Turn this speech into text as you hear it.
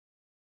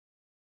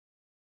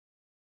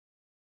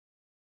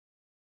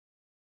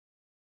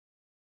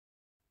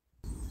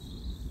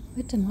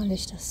Heute male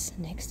ich das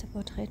nächste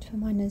Porträt für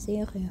meine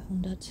Serie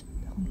 100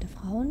 berühmte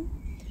Frauen.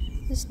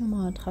 Das ist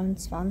Nummer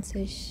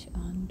 23,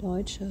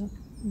 deutsche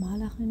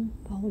Malerin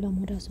Paula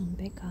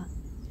Modersohn-Becker.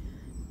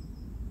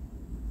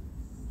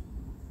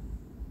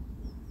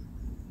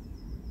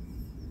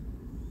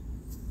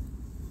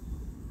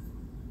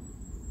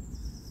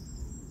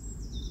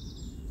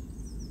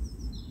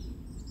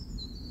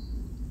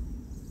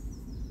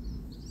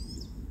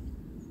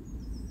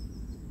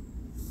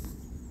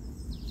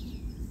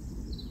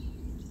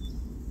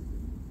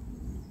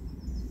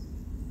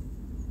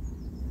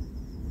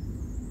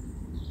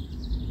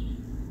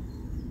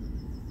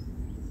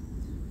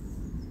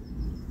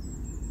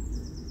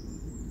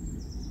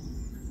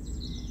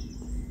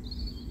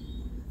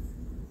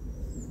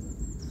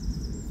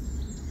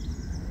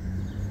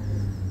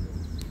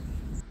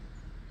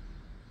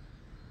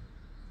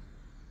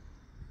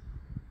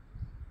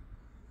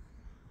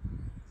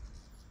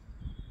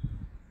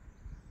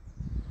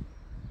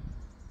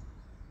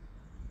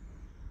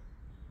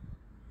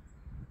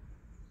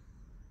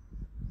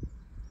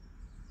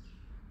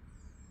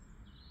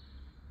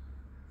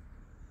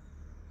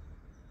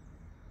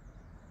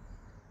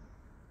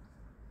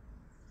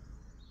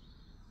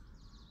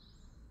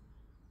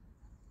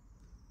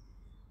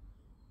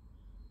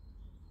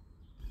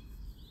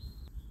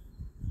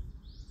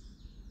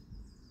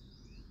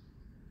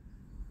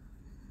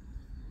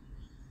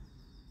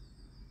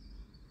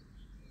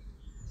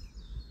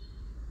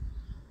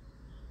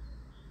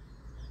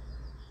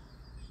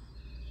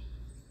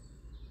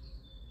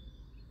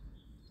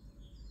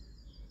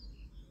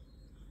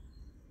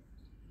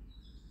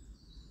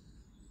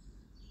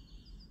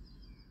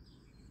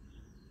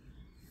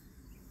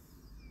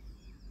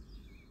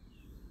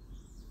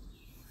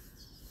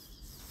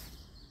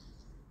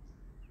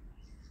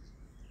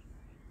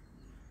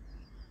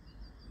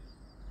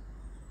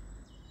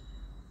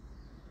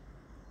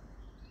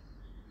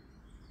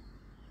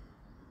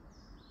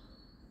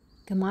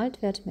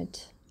 Gemalt wird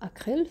mit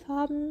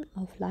Acrylfarben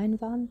auf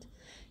Leinwand.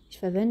 Ich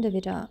verwende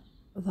wieder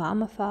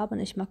warme Farben.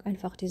 Ich mag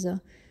einfach diese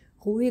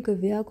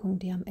ruhige Wirkung,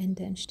 die am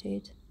Ende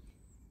entsteht.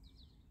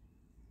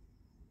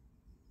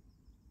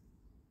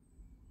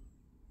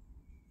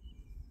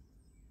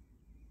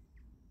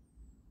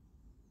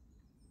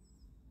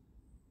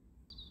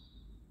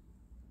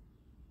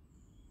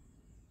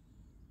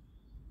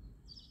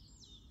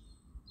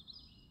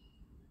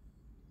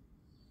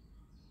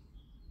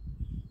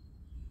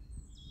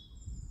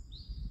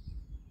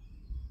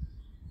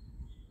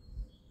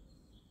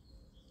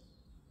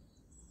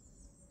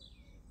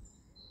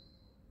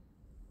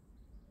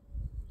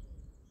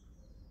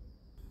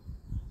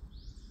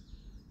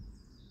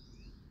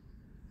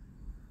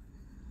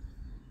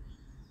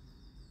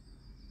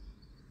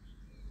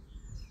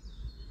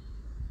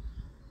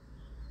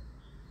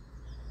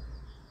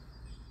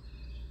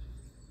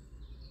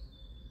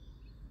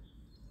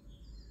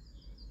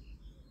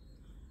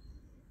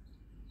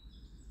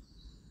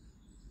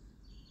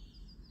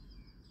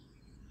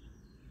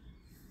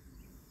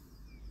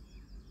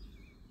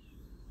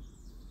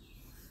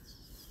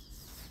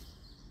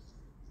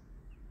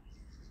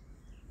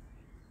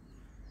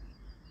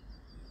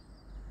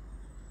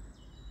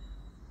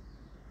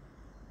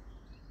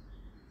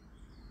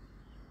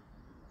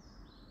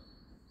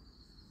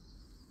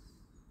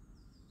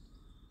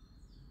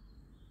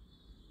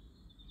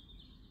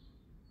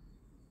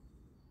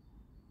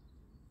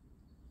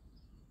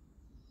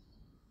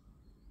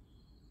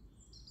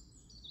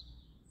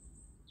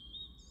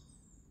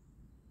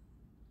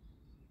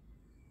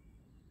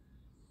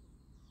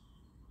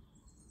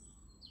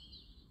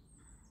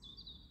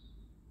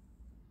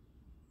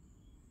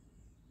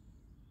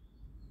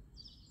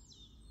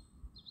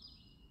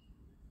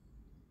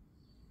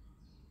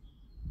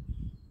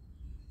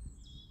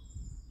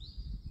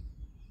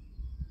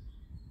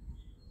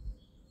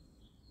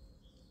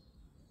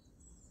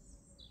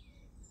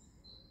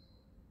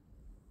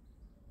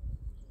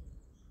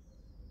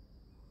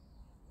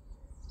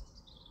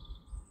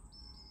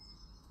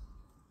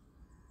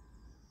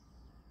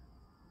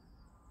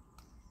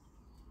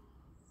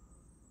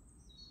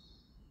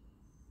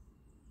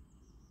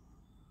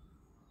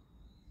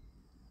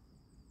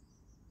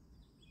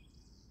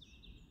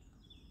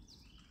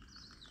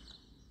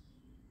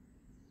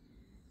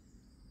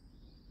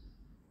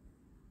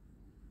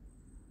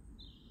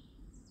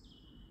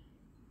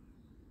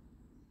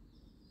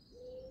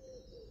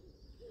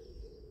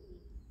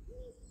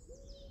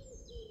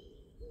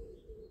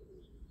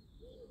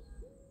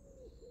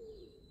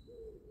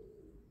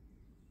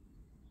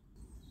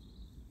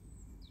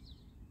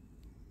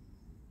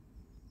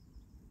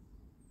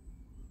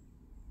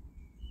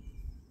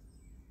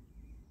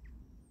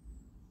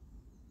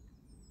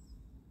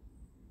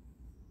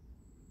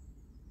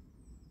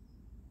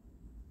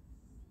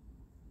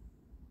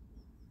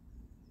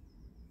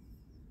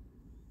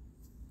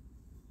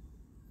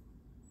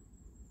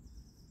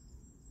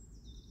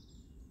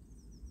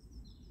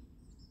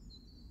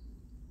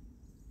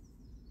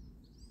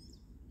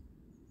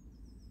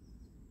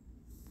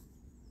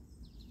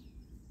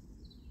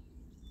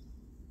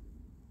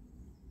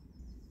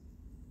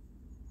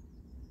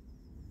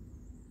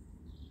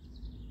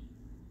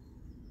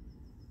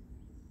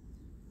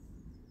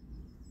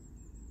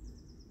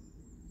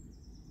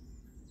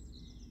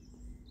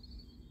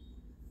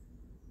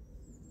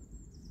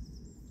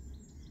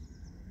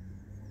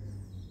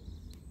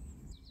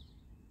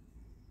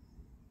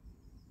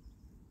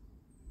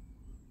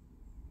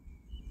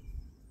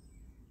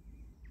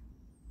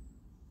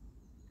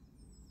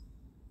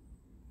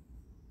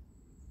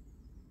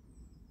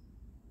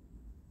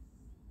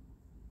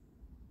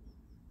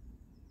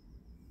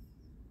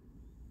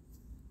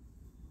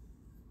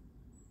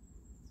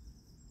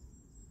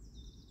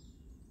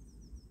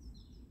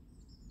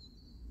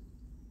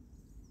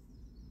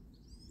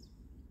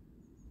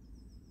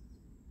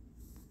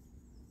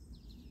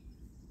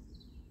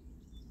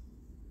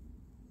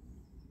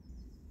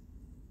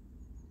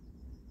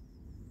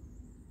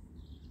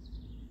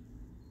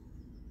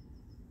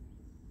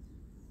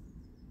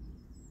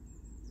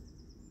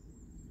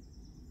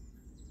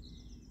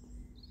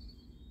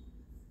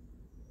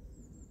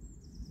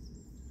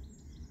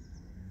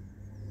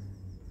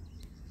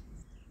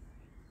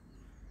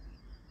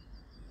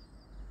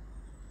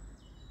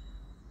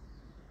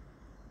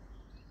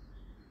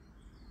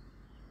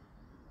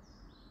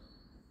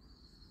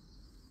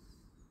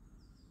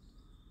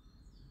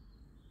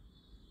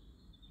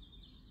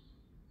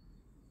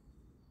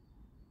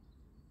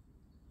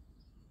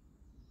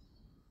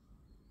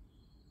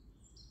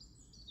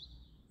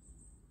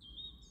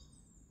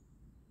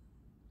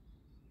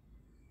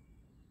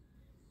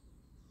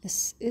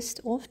 Es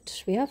ist oft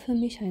schwer für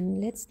mich, einen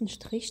letzten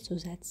Strich zu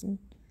setzen.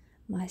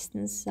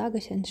 Meistens sage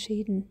ich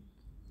entschieden,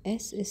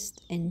 es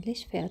ist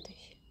endlich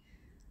fertig.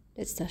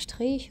 Letzter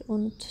Strich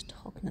und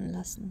trocknen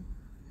lassen.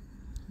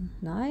 Und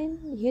nein,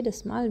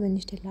 jedes Mal, wenn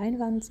ich die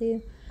Leinwand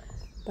sehe,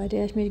 bei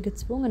der ich mich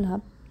gezwungen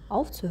habe,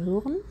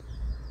 aufzuhören,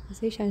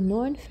 sehe ich einen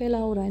neuen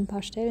Fehler oder ein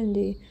paar Stellen,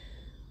 die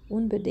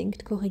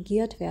unbedingt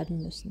korrigiert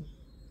werden müssen.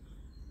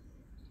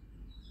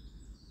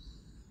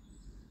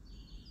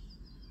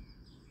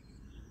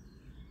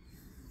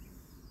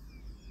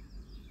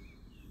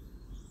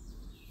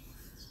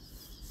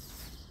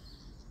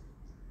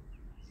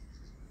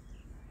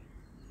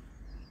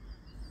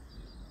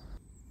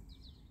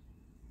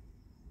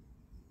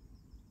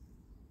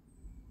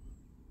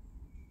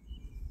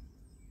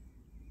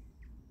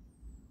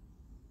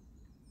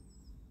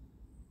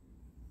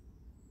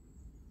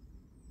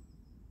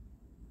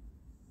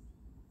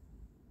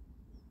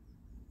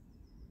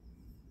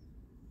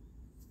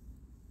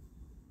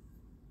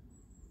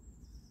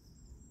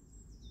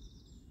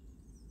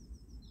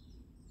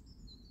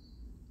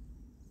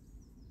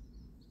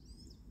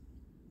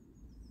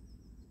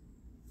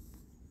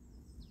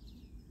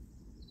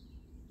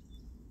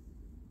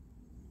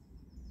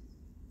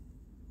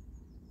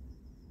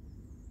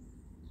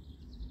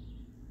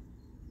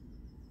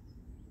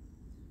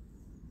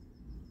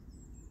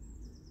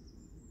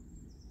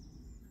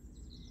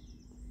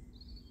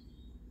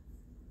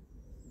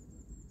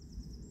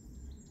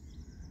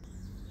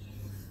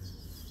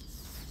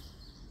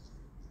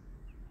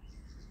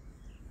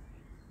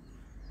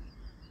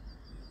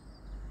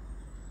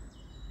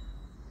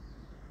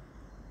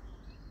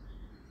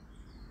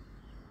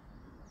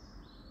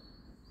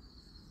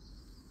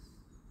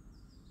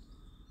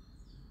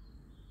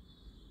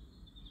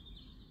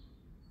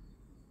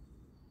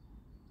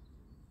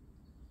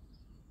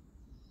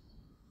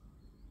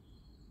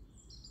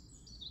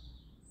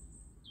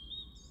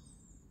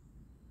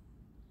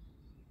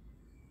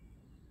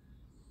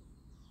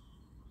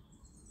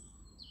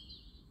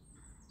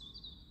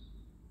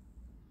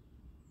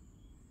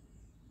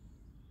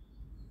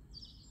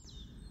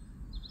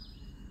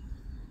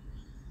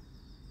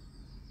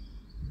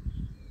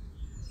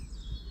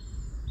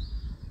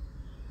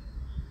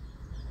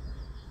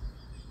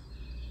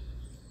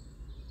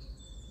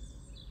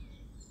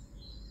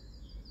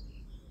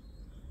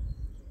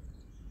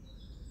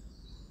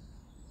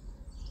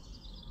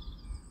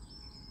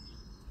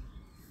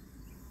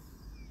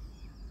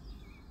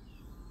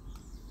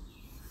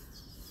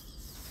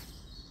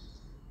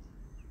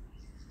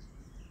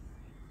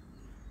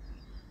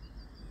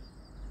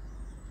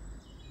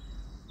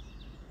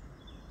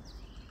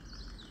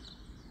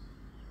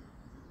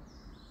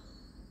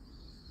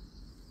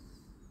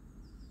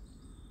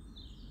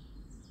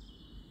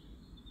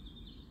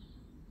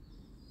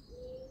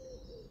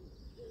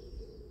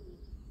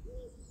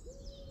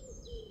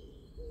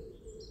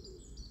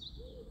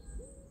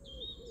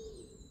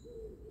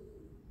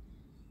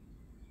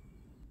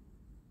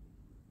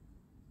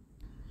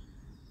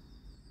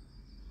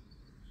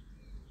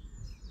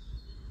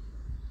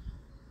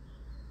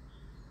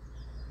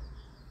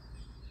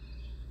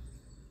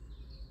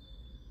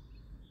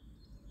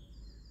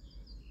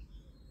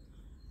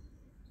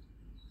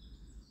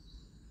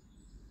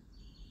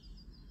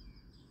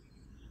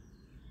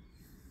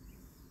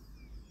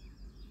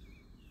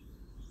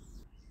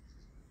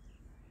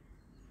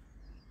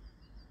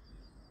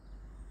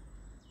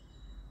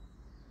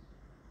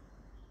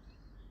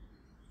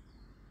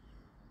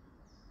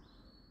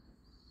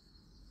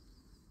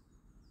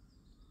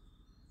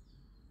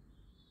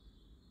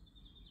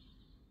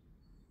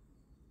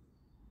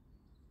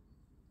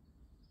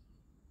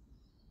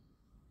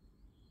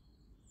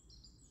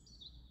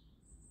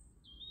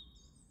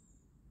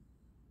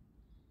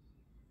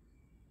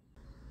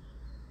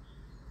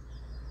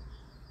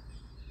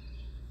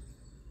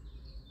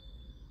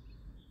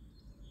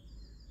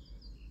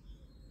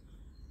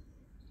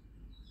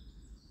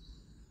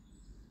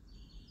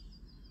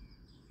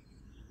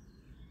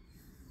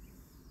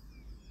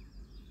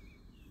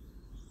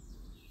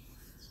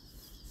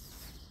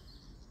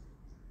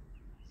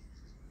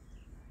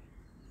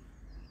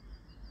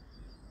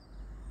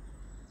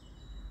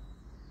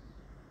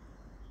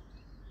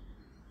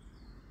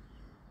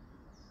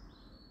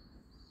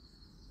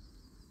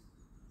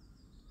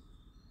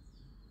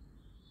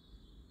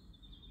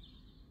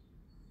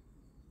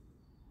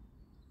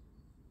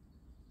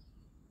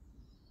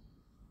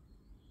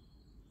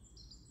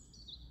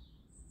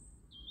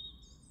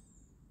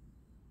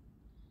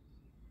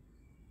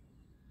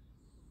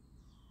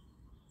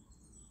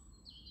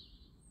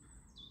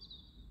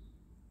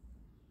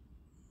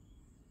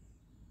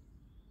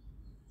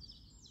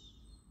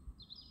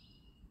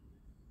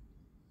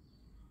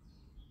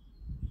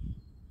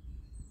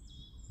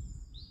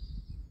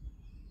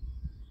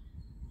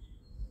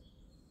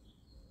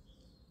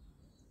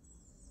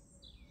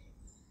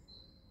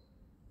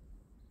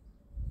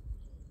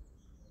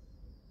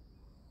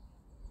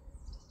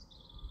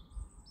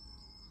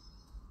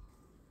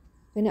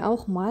 Wenn ihr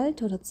auch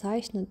malt oder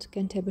zeichnet,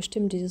 kennt ihr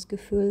bestimmt dieses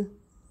Gefühl.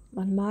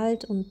 Man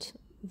malt und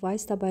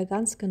weiß dabei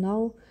ganz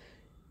genau,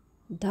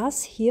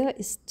 das hier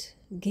ist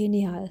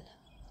genial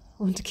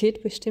und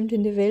geht bestimmt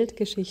in die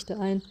Weltgeschichte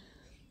ein.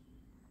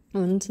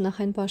 Und nach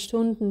ein paar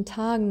Stunden,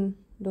 Tagen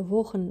oder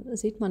Wochen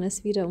sieht man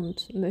es wieder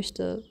und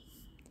möchte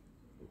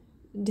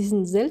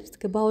diesen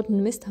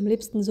selbstgebauten Mist am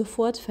liebsten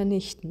sofort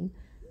vernichten.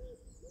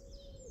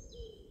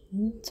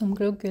 Zum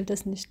Glück gilt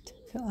das nicht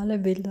für alle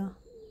Bilder,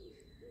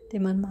 die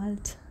man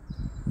malt.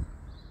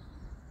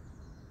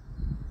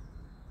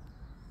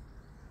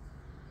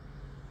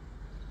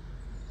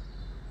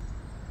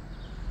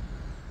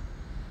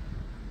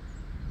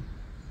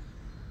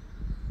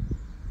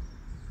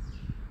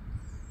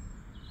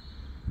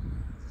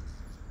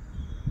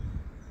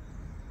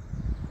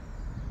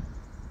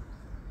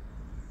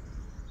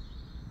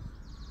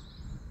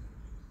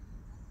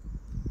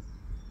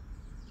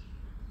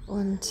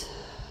 Und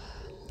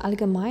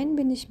allgemein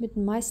bin ich mit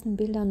den meisten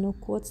Bildern nur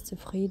kurz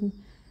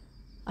zufrieden.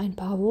 Ein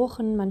paar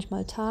Wochen,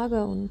 manchmal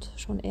Tage und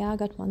schon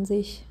ärgert man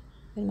sich,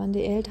 wenn man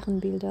die älteren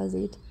Bilder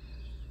sieht.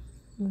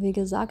 Und wie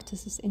gesagt,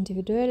 es ist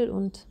individuell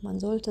und man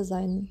sollte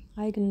seinen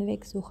eigenen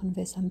Weg suchen,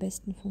 wie es am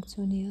besten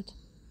funktioniert.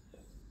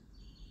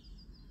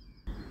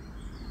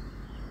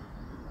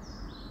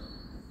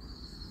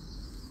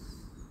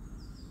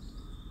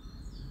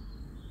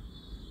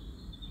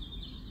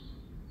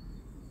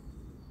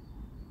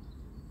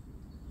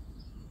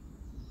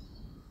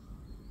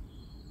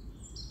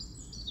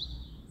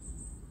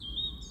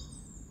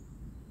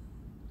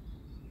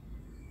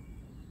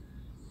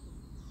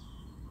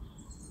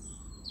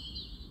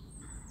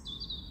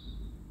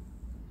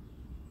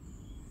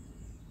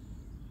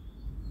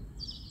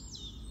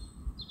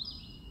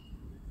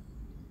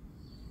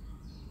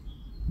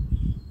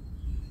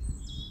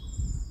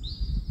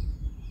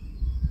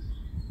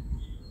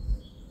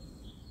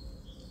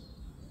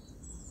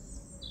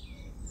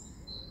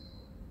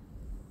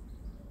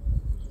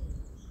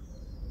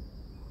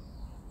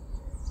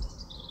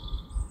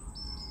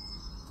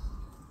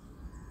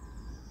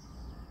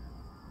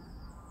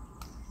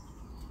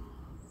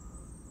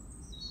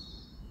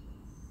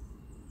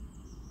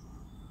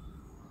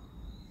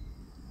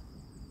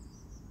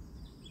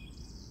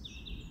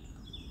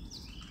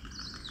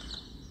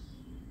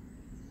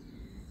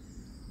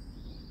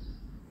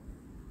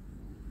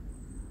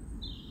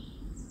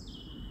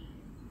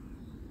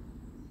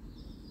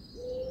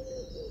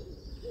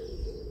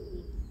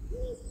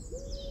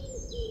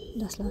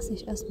 Das lasse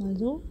ich erstmal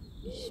so.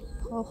 Ich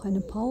brauche eine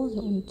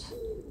Pause und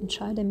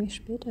entscheide mich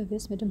später, wie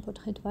es mit dem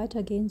Porträt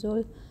weitergehen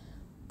soll.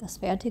 Das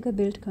fertige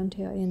Bild könnt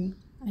ihr in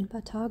ein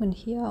paar Tagen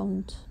hier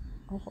und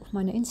auch auf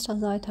meiner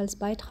Insta-Seite als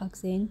Beitrag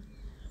sehen.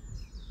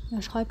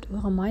 Ja, schreibt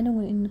eure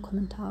Meinungen in den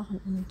Kommentaren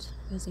und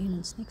wir sehen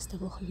uns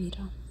nächste Woche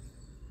wieder.